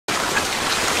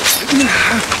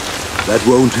That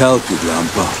won't help you,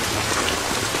 Grandpa.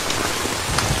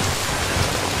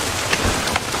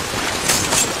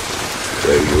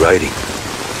 Where are you riding?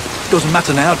 Doesn't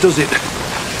matter now, does it?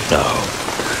 No,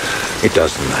 it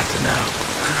doesn't matter now.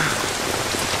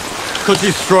 Cut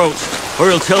his throat, or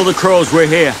he'll tell the crows we're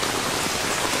here.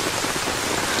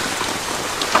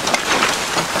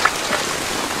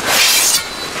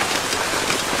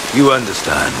 You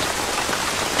understand.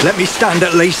 Let me stand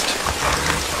at least.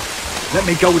 Let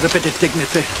me go with a bit of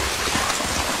dignity.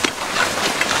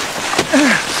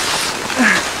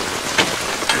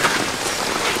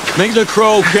 Make the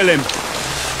crow kill him.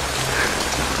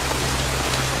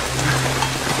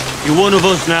 You're one of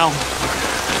us now.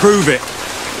 Prove it.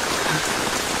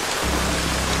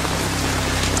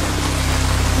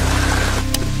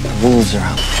 The wolves are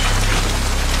out.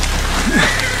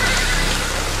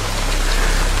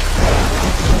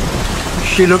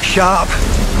 She looks sharp.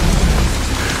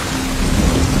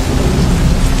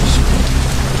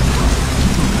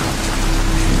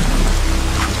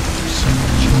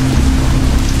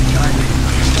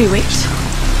 Do it.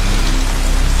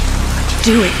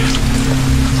 Do it.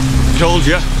 Told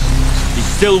you. He's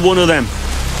still one of them.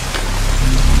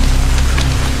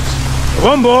 Come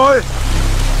on, boy!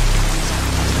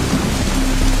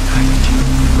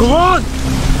 Come on!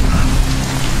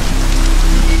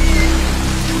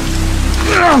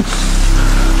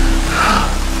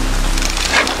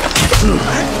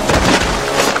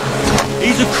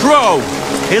 He's a crow.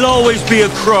 He'll always be a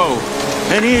crow.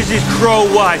 And here's his crow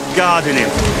wife guarding him.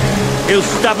 He'll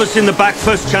stab us in the back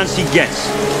first chance he gets.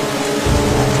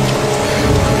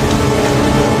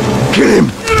 Kill him!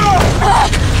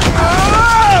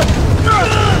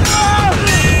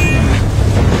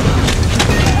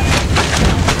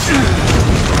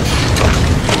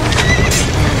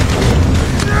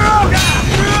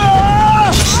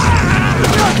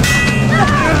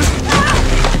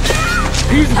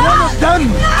 He's one of them!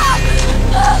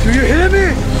 Do you hear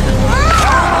me?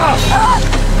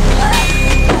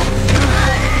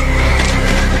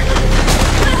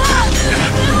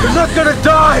 You're not gonna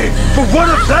die for one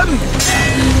of them!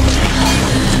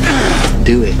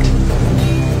 Do it.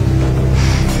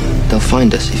 They'll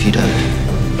find us if you don't.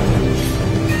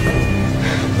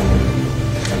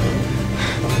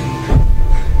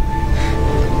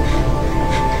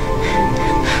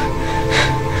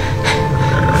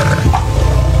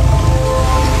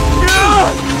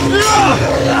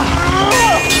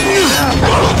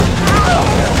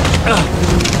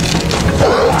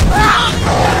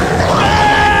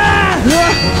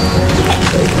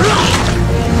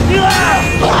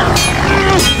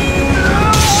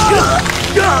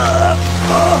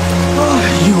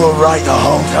 You were right the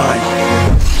whole time.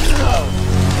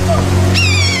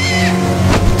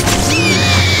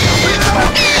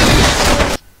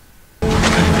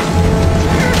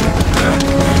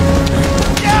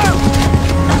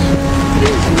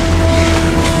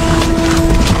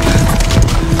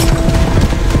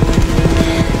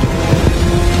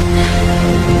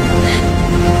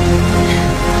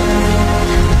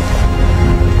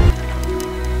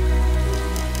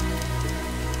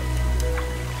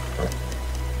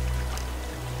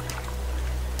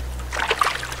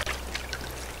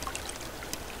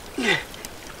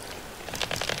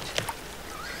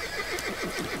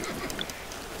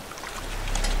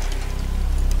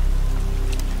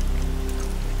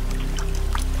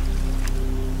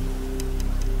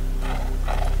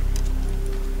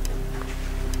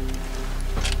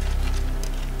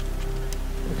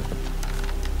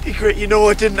 Ygritte, you know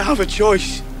I didn't have a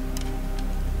choice.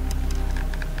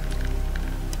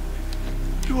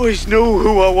 You always knew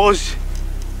who I was,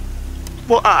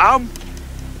 what I am.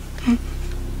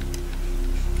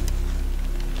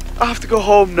 I have to go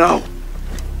home now.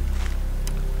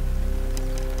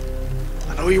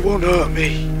 I know you won't hurt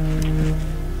me.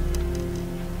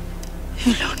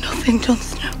 You know nothing, Jon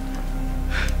Snow.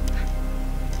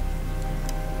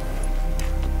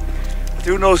 I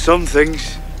do know some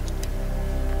things.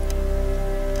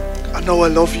 I know I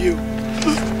love you.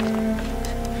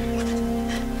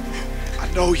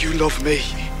 I know you love me.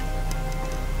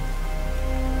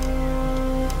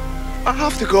 I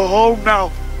have to go home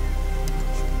now.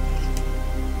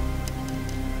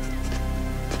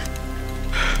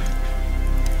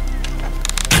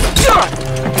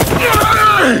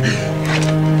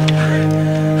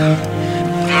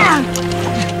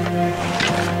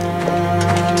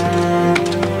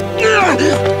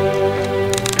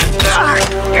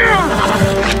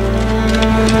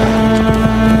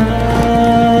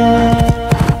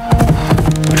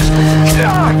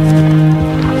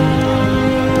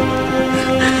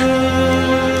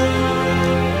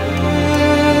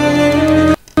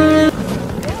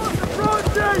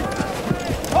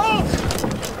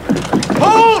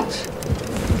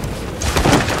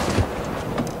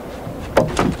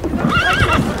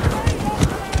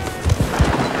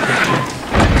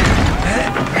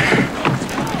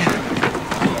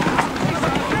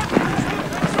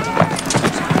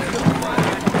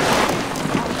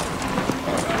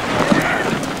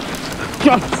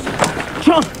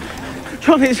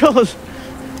 John, it's us.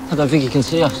 I don't think he can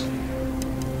see us.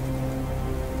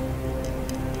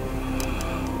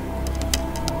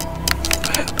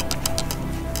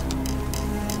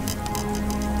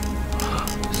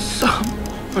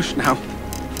 Push now.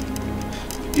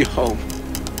 You're home.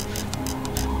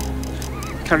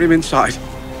 Carry him inside.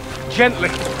 Gently.